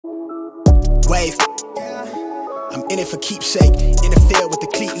wave. I'm in it for keepsake, in the field with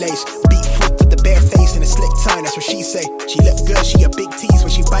the cleat lace. Beat foot with the bare face and a slick tongue, that's what she say. She look good, she a big tease when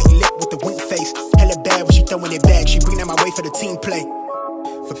she bite lip with the wink face. Hella bad when she throwing it back, she bring that my way for the team play.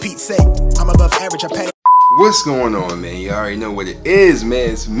 For Pete's sake, I'm above average, I pay. What's going on, man? You already know what it is,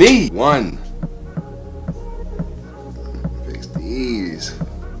 man. It's me. One. Fix these.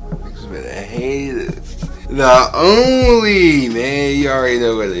 Fix with a hater. The only, man. You already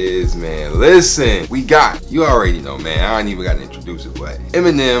know what it is, man. Listen, we got, you already know, man. I don't even got to introduce it, but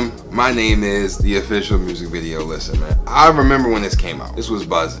Eminem, My Name Is, the official music video. Listen, man. I remember when this came out. This was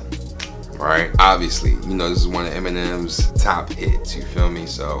buzzing. Right? Obviously, you know, this is one of Eminem's top hits, you feel me?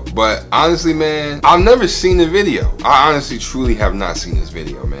 So, but honestly, man, I've never seen the video. I honestly, truly have not seen this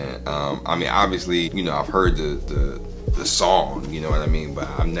video, man. I mean, obviously, you know, I've heard the song, you know what I mean? But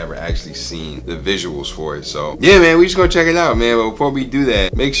I've never actually seen the visuals for it. So, yeah, man, we just gonna check it out, man. But before we do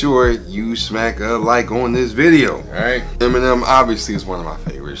that, make sure you smack a like on this video, all right? Eminem obviously is one of my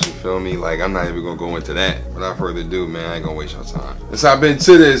favorites, you feel me? Like, I'm not even gonna go into that. Without further ado, man, I ain't gonna waste your time. Let's hop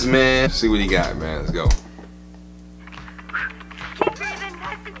into this, man. See what he got, man. Let's go. Keep breathing,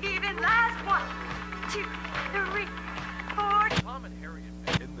 nice and even. Last 1, 2, 3, 4. Tom and Harriet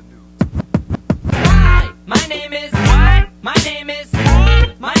in the news. Hi, my name is. My name is.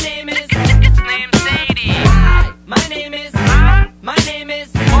 My name is. It's named Sadie. Hi, my name is. My name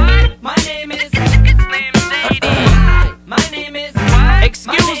is. My name is. It's named Sadie. Hi, my name is.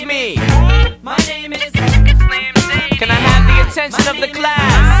 Excuse me. My name is. It's named Sadie. Can I have the attention of the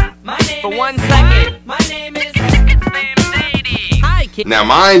class My name for is. 1 second? My name is. It's named Sadie. Hi, kid. Now,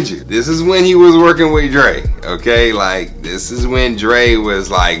 mind you, this is when he was working with Dre, okay? Like, this is when Dre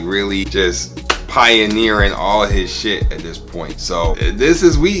was like really just pioneering all his shit at this point. So this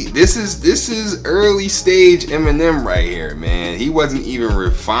is early stage Eminem right here, man. He wasn't even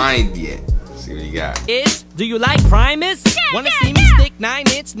refined yet. Let's see what he got. Do you like Primus? Wanna see me stick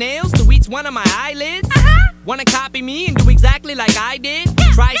 9-inch nails to each one of my eyelids? Wanna copy me and do exactly like I did?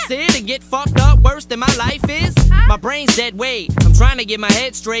 Try sit and get fucked up worse than my life is? My brain's dead weight. I'm trying to get my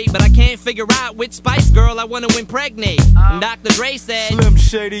head straight, but I can't figure out which Spice Girl I wanna impregnate. And Dr. Dre said, Slim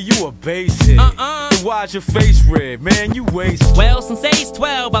Shady, you a basic. Then why's your face red, man? You wasted. well, since age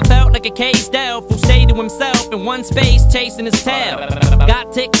 12, I felt like a caged elf who stayed to himself in one space chasing his tail.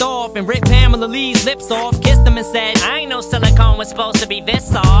 Got ticked off and ripped Pamela Lee's lips off, kissed him and said, I ain't know silicone was supposed to be this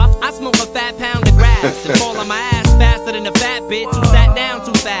soft. I smoke a fat pound of grass and fall on my ass faster than a fat bitch who sat down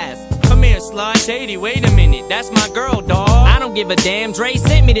too fast. Come here, slut. Shady, wait a minute, that's my girl, dawg. I don't give a damn, Dre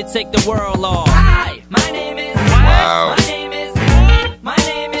sent me to take the world off. Hi, my name is. Wow. My name is. My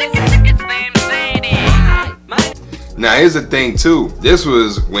name is. It's named Sadie. Now, here's the thing too. This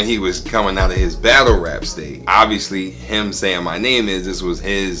was when he was coming out of his battle rap stage. Obviously, him saying my name is, this was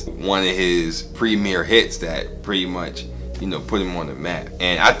one of his premier hits that pretty much, you know, put him on the map.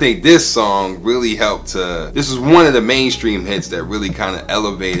 And I think this song really helped to, this was one of the mainstream hits that really kind of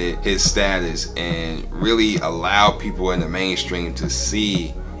elevated his status and really allowed people in the mainstream to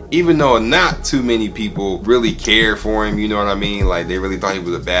see, even though not too many people really cared for him, you know what I mean? Like, they really thought he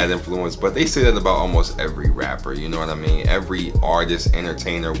was a bad influence, but they say that about almost every rapper, you know what I mean? Every artist,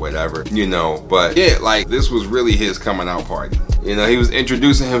 entertainer, whatever, you know? But yeah, like, this was really his coming out party. You know, he was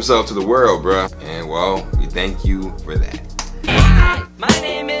introducing himself to the world, bruh. And well, we thank you for that. My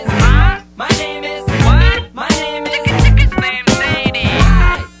name is. My name is. My name is. It's named Sadie.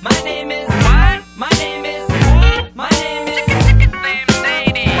 My name is. My name is. My name is. It's named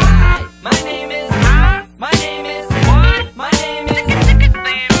Sadie. My name is. My name is. My name is. It's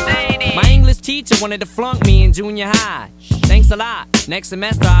named Sadie. My English teacher wanted to flunk me in junior high. Thanks a lot. Next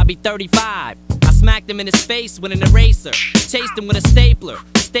semester I'll be 35. I smacked him in his face with an eraser. Chased him with a stapler.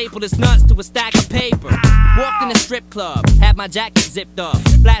 Stapled his nuts to a stack of paper. Walked in a strip club, had my jacket zipped up.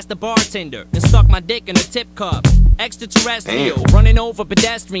 Flashed the bartender, and stuck my dick in a tip cup. Extraterrestrial, Damn. running over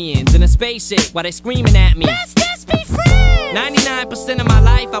pedestrians in a spaceship while they screaming at me. Let's just be friends. 99% of my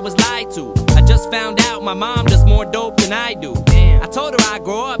life I was lied to. I just found out my mom does more dope than I do. I told her I'd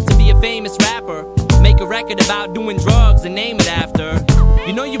grow up to be a famous rapper, make a record about doing drugs and name it after.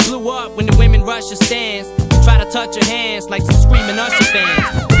 You know you blew up when the women rush your stands, try to touch your hands like some screaming Usher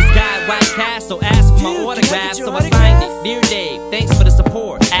fans. This guy at White Castle asked for my autograph, so I signed it. Dear Dave, thanks for the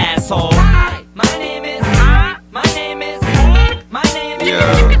support, asshole. Hi, my name is. My name is. My name is.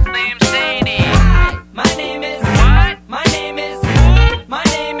 Yeah. It's named Sadie. My name is. My name is. My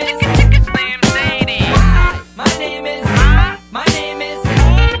name is. It's named Sadie. My name is. My name is.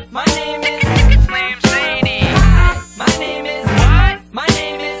 My name is. It's named Sadie. My name is. My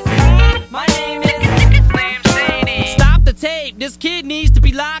name is. My name is. It's named Sadie. Stop the tape. This kid needs to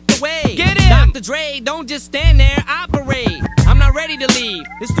be locked away. Get him! Dr. Mr. Dre, don't just stand there, operate. I'm not ready to leave,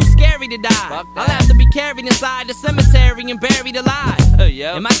 it's too scary to die. I'll have to be carried inside the cemetery and buried alive.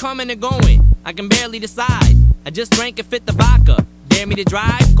 Am I coming or going? I can barely decide. I just drank and fit the vodka. Dare me to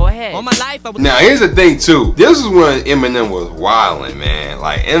drive? Go ahead. All my life I was. Now here's the thing too. This is when Eminem was wildin', man.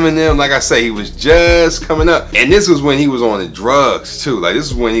 Like Eminem, like I say, he was just coming up, and this was when he was on the drugs too. Like this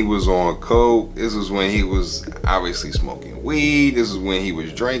is when he was on coke. This was when he was obviously smoking weed. This is when he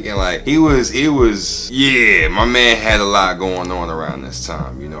was drinking. Like he was. Yeah, my man had a lot going on around this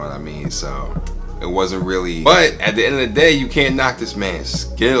time. You know what I mean? So. It wasn't really, but at the end of the day, you can't knock this man's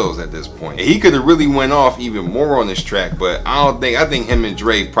skills at this point. He could have really went off even more on this track, but I think him and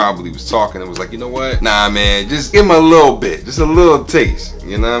Dre probably was talking and was like, you know what? Nah, man, just give him a little bit, just a little taste.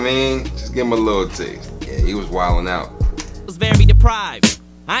 You know what I mean? Just give him a little taste. Yeah, he was wilding out. I was very deprived.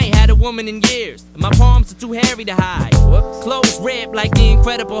 I ain't had a woman in years. My palms are too hairy to hide. Clothes ripped like the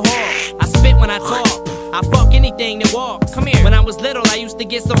Incredible Hulk. I spit when I talk. I fuck anything that walks. Come here. When I was little, I used to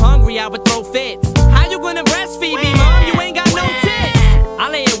get so hungry I would throw fits. How you gonna breastfeed me, mom? You ain't got no tits. I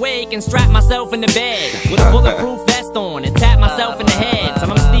lay awake and strap myself in the bed with a bulletproof vest on and tap myself in the head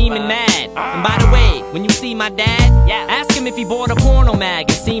till I'm steaming mad. And by the way, when you see my dad, ask him if he bought a porno mag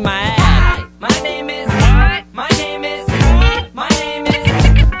and see my ad. My name is what? My name is my name is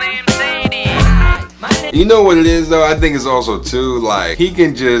Slim Sadie. You know what it is though? I think it's also too like he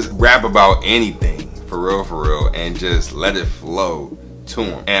can just rap about anything. For real, and just let it flow to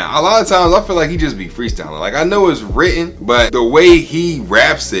him. And a lot of times I feel like he just be freestyling. Like I know it's written, but the way he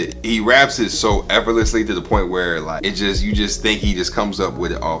raps it so effortlessly to the point where like you just think he just comes up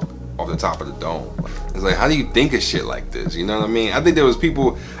with it off the top of the dome. It's like, how do you think of shit like this? You know what I mean? I think there was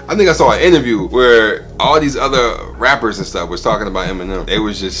people, I think I saw an interview where all these other rappers and stuff was talking about Eminem. They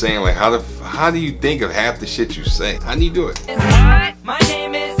was just saying like, how do you think of half the shit you say? How do you do it? My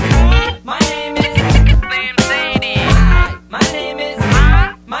name is Slim Sadie. My name is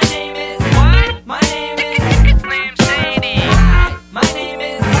my name is what? My name is Slim Shady. My name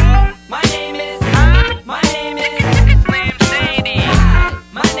is my name is my name is Slim Shady.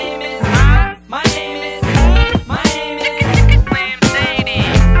 My name is my name is my name is Slim Shady.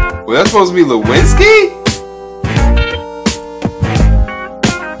 Well, that's supposed to be Lewinsky?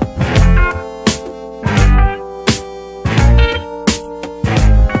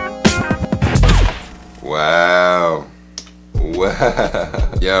 Wow.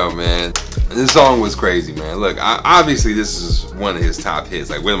 Yo, man, this song was crazy, man. Look, obviously this is one of his top hits.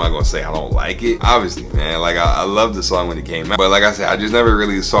 Like, what am I gonna say? I don't like it? Obviously, man. Like, I loved the song when it came out, but like I said, I just never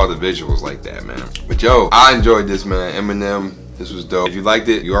really saw the visuals like that, man. But yo, I enjoyed this, man. Eminem, this was dope. If you liked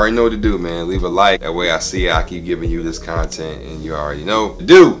it, you already know what to do, man. Leave a like. That way I see it. I keep giving you this content, and you already know what to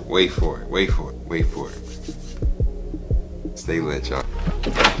do. Wait for it. Wait for it. Wait for it. Stay lit, y'all.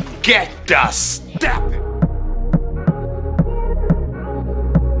 Get the step.